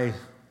witnessed by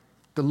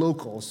the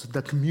locals,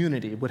 the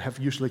community would have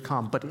usually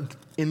come. But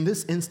in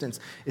this instance,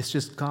 it's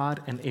just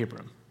God and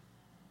Abram.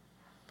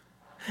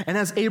 And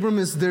as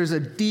Abram there's a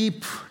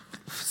deep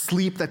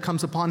sleep that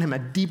comes upon him, a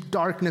deep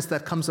darkness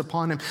that comes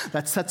upon him,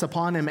 that sets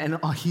upon him.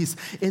 And he's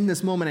in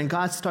this moment, and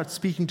God starts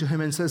speaking to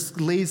him and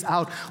lays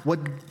out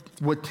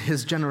what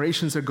his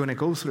generations are going to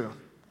go through,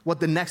 what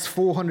the next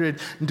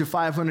 400 into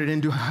 500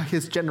 into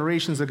his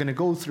generations are going to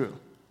go through.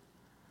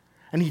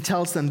 And he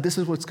tells them, this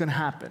is what's going to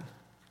happen.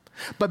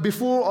 But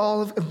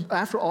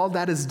after all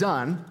that is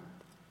done,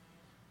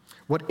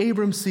 what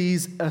Abram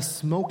sees, a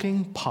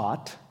smoking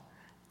pot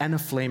and a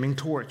flaming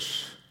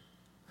torch,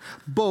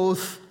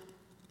 both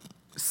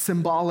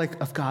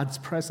symbolic of God's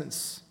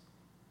presence.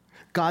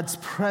 God's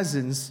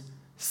presence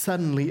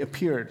suddenly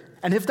appeared.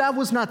 And if that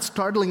was not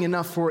startling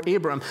enough for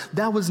Abram,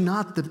 that was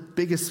not the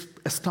biggest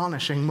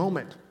astonishing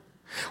moment.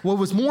 What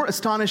was more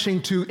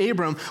astonishing to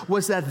Abram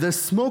was that the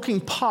smoking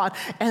pot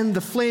and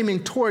the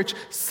flaming torch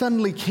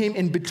suddenly came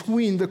in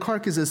between the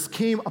carcasses,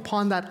 came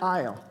upon that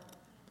aisle.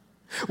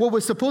 What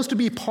was supposed to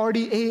be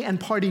party A and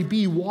party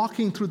B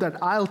walking through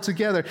that aisle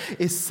together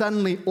is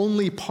suddenly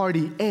only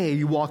party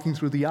A walking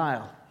through the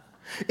aisle.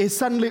 It's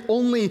suddenly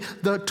only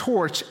the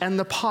torch and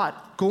the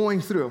pot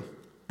going through.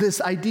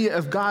 This idea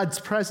of God's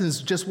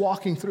presence just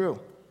walking through.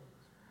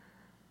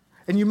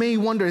 And you may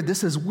wonder,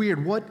 this is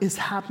weird. What is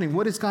happening?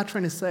 What is God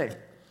trying to say?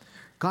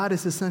 God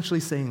is essentially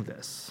saying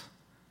this.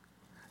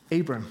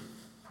 Abram,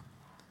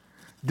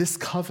 this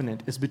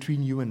covenant is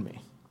between you and me.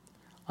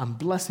 I'm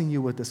blessing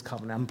you with this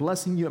covenant. I'm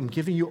blessing you. I'm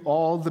giving you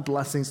all the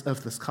blessings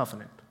of this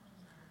covenant.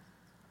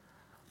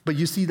 But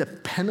you see, the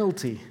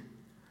penalty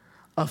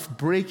of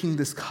breaking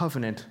this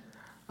covenant,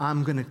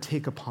 I'm going to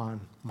take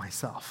upon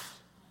myself.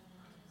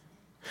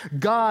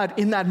 God,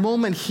 in that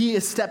moment, he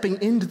is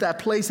stepping into that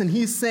place and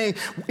he's saying,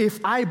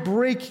 if I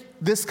break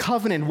this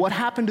covenant, what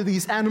happened to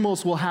these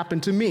animals will happen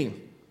to me.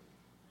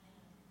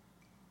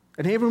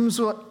 And Abram's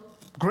like,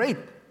 great,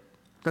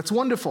 that's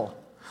wonderful.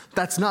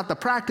 That's not the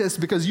practice,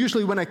 because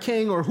usually when a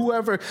king or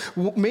whoever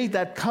made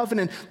that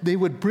covenant, they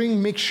would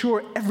make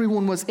sure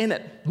everyone was in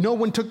it. No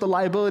one took the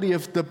liability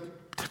of the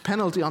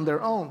penalty on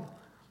their own.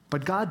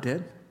 But God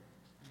did.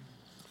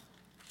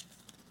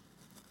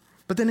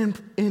 But then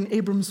in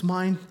Abram's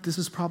mind, this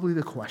is probably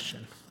the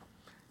question.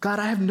 God,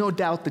 I have no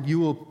doubt that you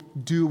will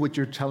do what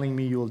you're telling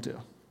me you will do.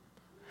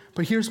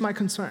 But here's my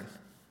concern.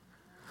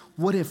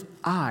 What if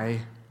I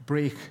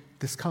break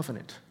this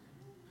covenant?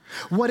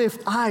 What if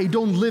I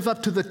don't live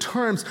up to the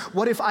terms?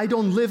 What if I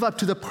don't live up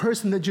to the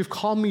person that you've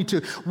called me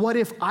to? What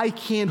if I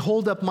can't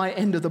hold up my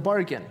end of the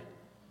bargain?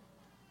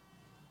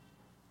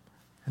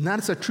 And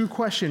that's a true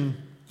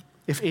question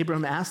if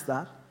Abram asked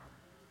that.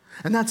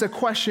 And that's a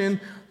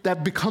question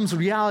that becomes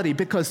reality,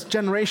 because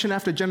generation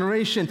after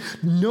generation,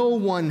 no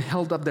one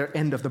held up their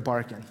end of the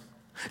bargain.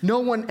 No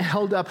one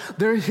held up,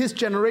 his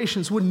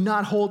generations would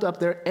not hold up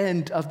their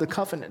end of the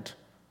covenant.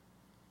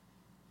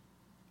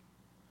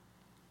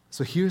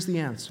 So here's the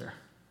answer.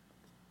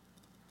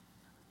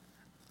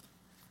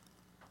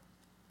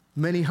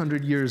 Many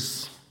hundred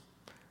years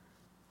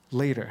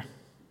later,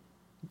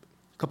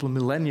 a couple of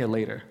millennia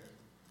later,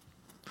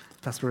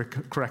 Pastor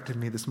corrected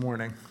me this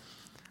morning.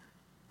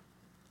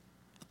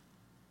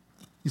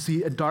 You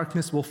see, a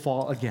darkness will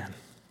fall again.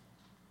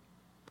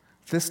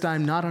 This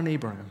time not on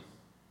Abraham,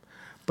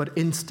 but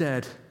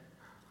instead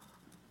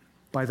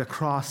by the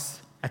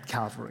cross at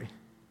Calvary.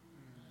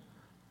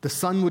 The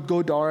sun would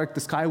go dark,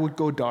 the sky would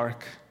go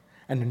dark,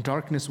 and then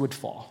darkness would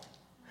fall.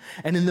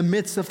 And in the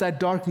midst of that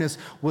darkness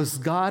was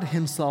God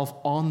himself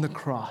on the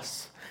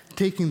cross,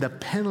 taking the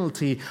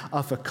penalty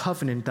of a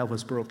covenant that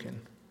was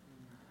broken.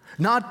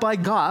 Not by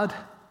God,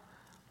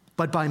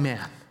 but by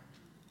man.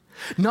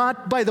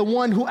 Not by the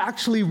one who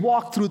actually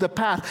walked through the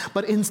path,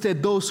 but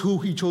instead those who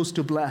he chose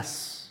to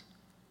bless.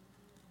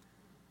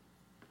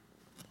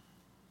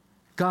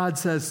 God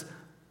says,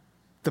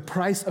 the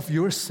price of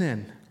your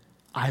sin,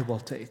 I will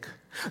take.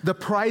 The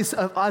price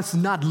of us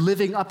not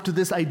living up to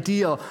this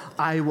ideal,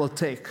 I will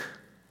take.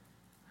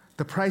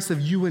 The price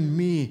of you and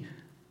me,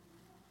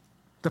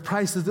 the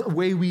price of the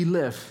way we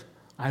live,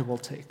 I will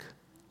take.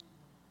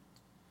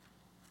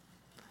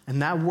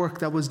 And that work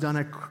that was done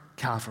at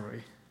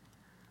Calvary,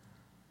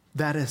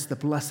 that is the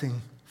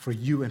blessing for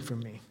you and for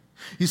me.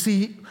 You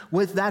see,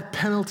 with that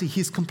penalty,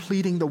 he's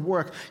completing the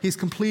work. He's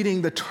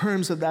completing the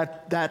terms of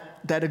that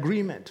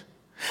agreement.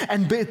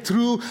 And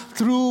through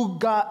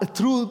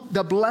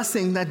the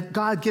blessing that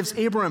God gives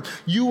Abraham,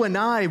 you and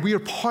I, we are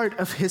part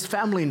of his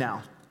family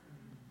now.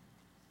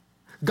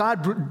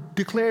 God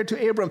declared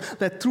to Abraham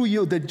that through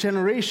you, the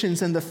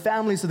generations and the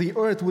families of the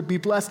earth would be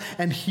blessed.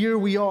 And here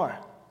we are.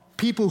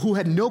 People who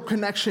had no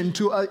connection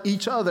to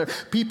each other,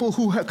 people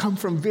who have come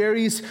from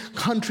various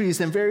countries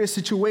and various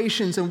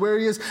situations and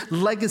various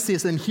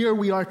legacies, and here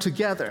we are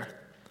together,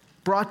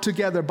 brought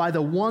together by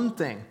the one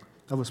thing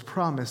that was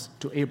promised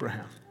to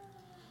Abraham,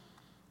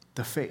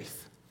 the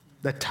faith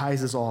that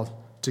ties us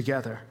all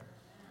together.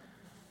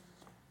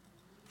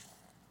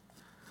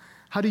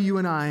 How do you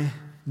and I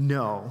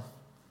know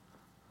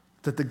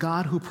that the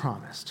God who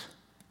promised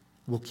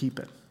will keep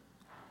it?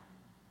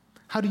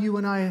 How do you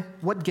and I,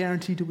 what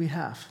guarantee do we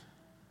have?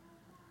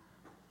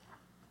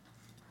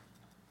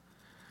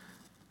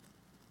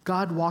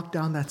 God walked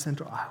down that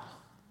center aisle.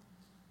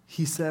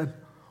 He said,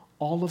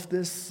 all of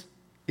this,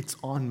 it's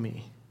on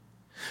me.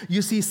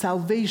 You see,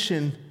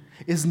 salvation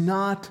is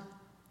not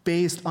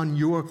based on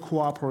your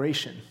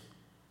cooperation.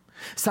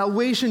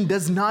 Salvation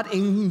does not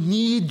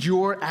need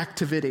your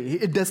activity.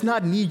 It does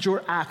not need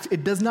your act.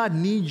 It does not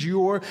need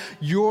your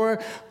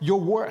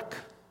work.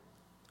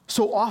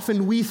 So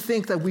often we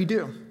think that we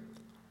do.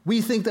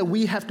 We think that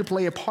we have to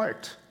play a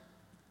part.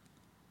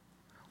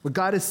 What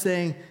God is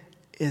saying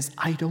is,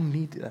 I don't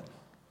need that.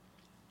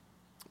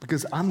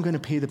 Because I'm going to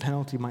pay the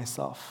penalty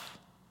myself.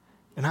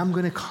 And I'm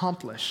going to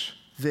accomplish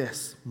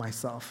this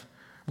myself.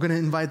 I'm going to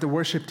invite the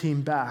worship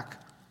team back.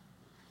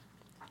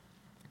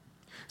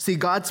 See,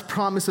 God's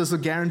promises are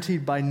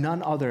guaranteed by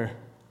none other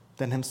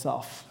than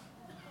himself.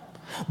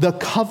 The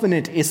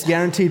covenant is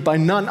guaranteed by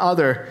none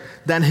other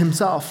than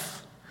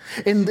himself.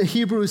 In the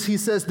Hebrews, he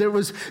says there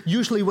was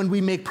usually when we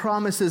make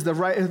promises,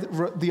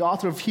 the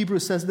author of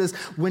Hebrews says this,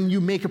 when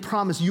you make a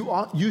promise, you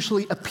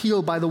usually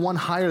appeal by the one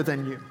higher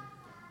than you,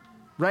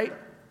 right?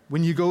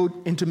 When you go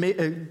into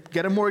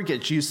get a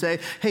mortgage, you say,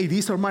 hey,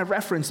 these are my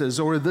references,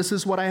 or this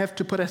is what I have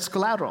to put as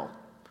collateral.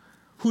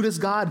 Who does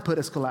God put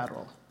as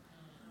collateral?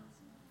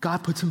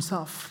 God puts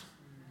himself.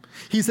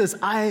 He says,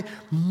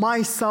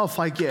 myself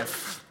I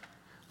give.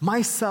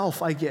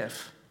 Myself I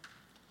give.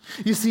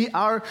 You see,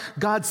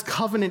 God's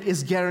covenant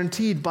is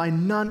guaranteed by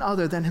none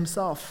other than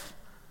himself.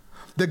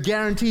 The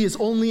guarantee is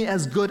only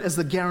as good as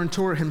the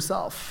guarantor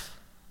himself.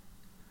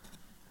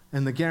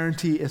 And the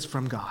guarantee is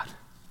from God.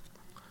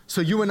 So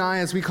you and I,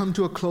 as we come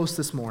to a close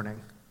this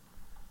morning,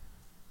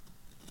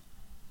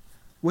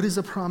 what is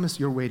the promise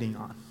you're waiting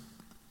on?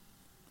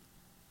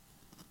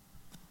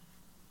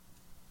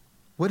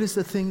 What is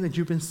the thing that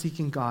you've been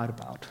seeking God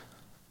about?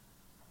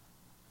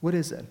 What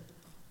is it?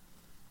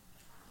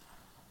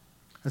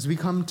 As we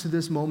come to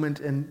this moment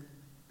and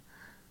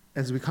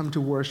as we come to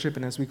worship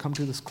and as we come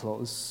to this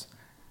close,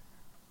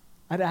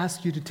 I'd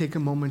ask you to take a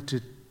moment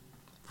to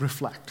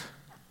reflect,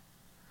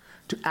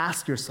 to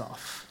ask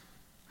yourself,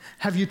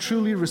 have you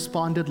truly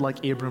responded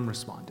like Abram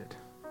responded?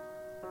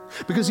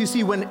 Because you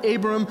see,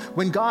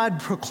 when God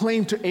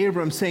proclaimed to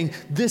Abram saying,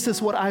 this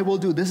is what I will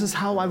do, this is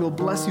how I will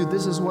bless you,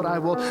 this is what I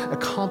will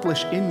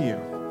accomplish in you,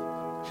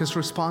 his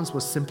response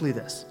was simply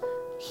this: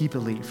 he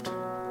believed.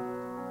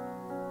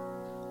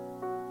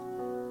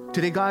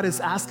 Today, God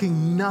is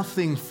asking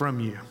nothing from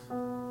you.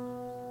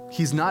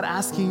 He's not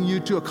asking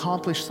you to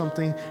accomplish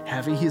something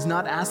heavy. He's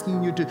not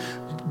asking you to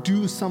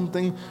do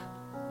something.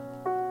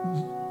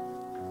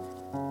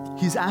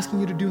 He's asking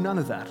you to do none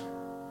of that,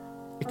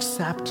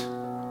 except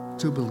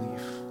to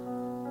believe.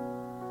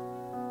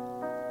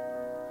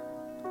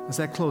 As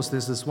I close,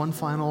 there's this one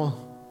final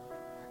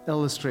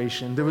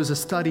illustration. There was a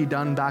study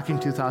done back in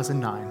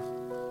 2009.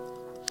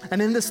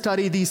 And in this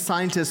study, these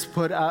scientists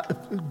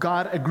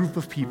got a group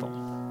of people.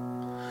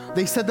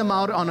 They set them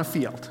out on a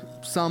field,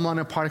 some on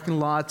a parking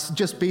lot,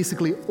 just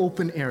basically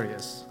open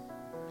areas.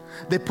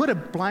 They put a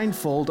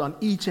blindfold on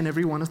each and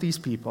every one of these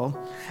people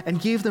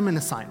and gave them an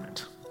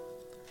assignment.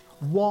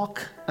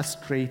 Walk a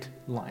straight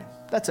line.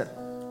 That's it.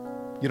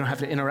 You don't have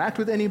to interact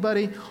with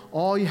anybody.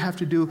 All you have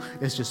to do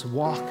is just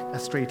walk a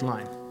straight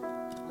line.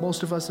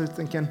 Most of us are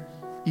thinking,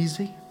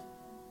 easy,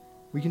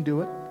 we can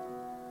do it.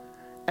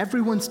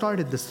 Everyone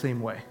started the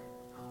same way.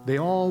 They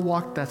all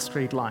walked that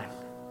straight line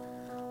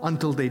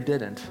until they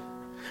didn't.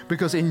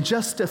 Because in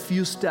just a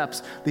few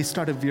steps, they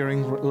started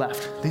veering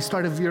left. They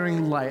started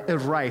veering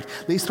right.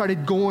 They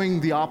started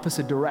going the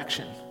opposite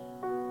direction.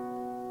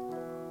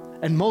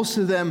 And most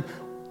of them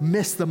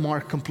missed the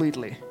mark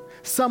completely.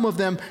 Some of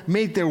them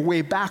made their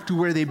way back to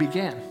where they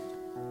began.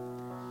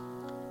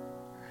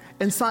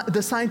 And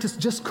the scientists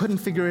just couldn't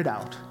figure it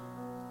out.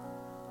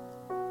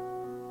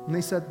 And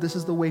they said, this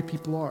is the way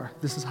people are.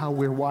 This is how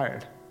we're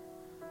wired.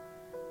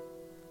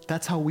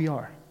 That's how we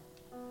are.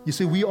 You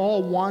see, we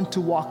all want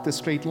to walk the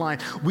straight line.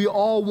 We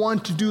all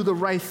want to do the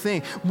right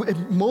thing.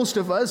 Most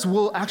of us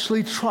will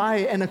actually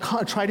try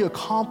to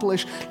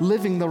accomplish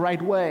living the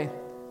right way.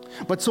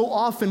 But so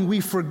often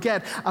we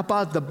forget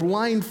about the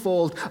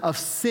blindfold of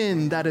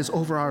sin that is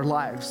over our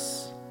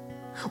lives.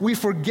 We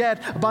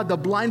forget about the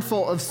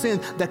blindfold of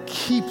sin that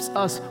keeps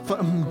us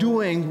from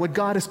doing what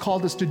God has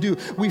called us to do.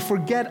 We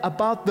forget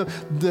about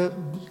the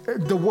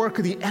work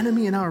of the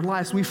enemy in our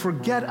lives. We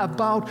forget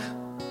about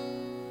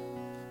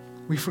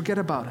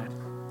it.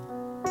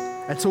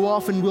 And so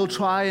often we'll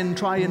try.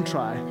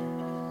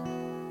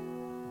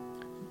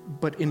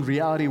 But in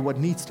reality, what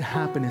needs to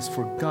happen is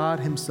for God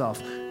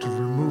himself to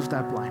remove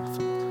that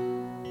blindfold.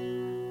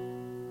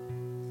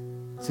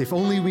 See, if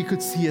only we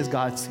could see as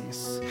God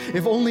sees.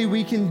 If only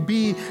we can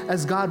be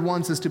as God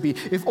wants us to be.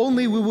 If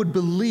only we would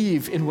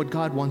believe in what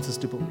God wants us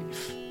to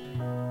believe.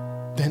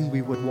 Then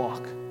we would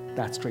walk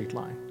that straight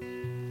line.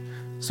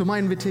 So my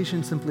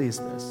invitation simply is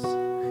this.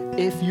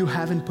 If you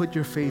haven't put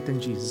your faith in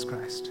Jesus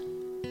Christ,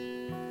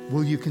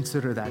 Will you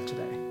consider that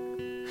today?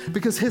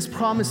 Because his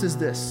promise is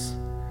this: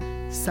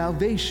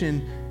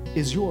 salvation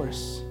is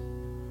yours.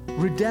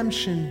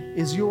 Redemption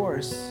is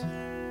yours.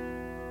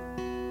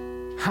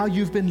 How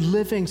you've been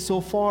living so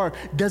far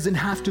doesn't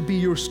have to be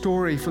your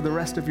story for the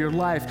rest of your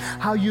life.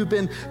 How you've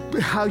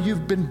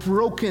been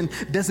broken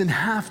doesn't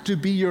have to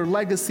be your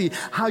legacy.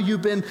 How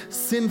you've been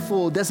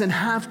sinful doesn't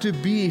have to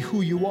be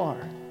who you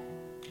are.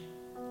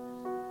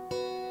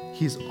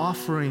 He's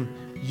offering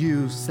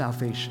you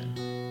salvation.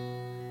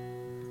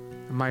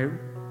 And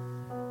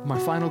my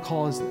final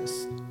call is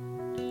this: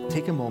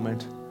 take a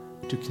moment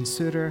to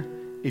consider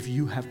if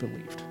you have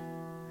believed.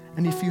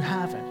 And if you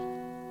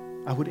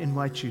haven't, I would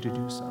invite you to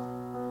do so.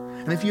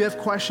 And if you have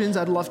questions,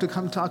 I'd love to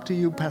come talk to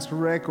you. Pastor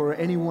Rick or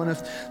any one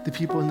of the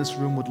people in this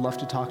room would love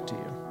to talk to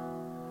you.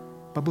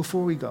 But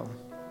before we go,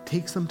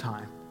 take some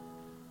time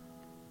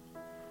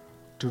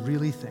to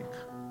really think,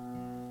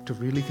 to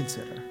really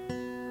consider.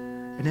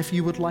 And if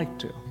you would like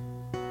to,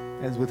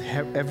 as with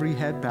every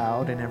head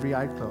bowed and every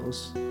eye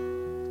closed,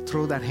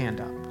 throw that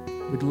hand up.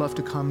 We'd love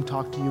to come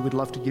talk to you. We'd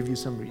love to give you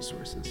some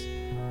resources.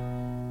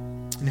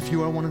 And if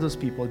you are one of those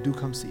people, do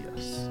come see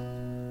us.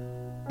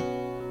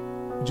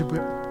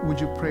 Would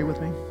you pray with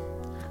me?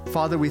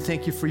 Father, we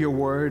thank you for your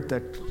word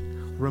that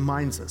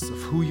reminds us of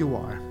who you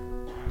are.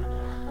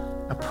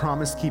 A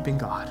promise-keeping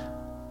God.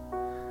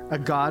 A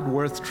God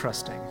worth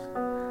trusting.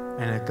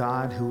 And a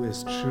God who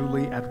is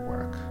truly at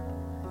work,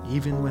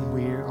 even when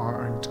we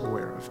aren't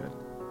aware of it.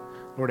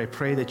 Lord, I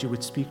pray that you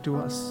would speak to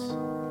us.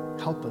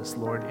 Help us,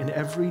 Lord, in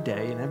every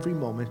day, in every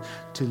moment,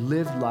 to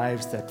live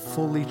lives that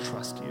fully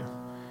trust you.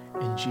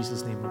 In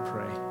Jesus' name we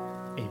pray.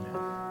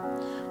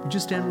 Amen. Would you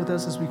stand with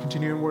us as we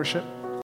continue in worship?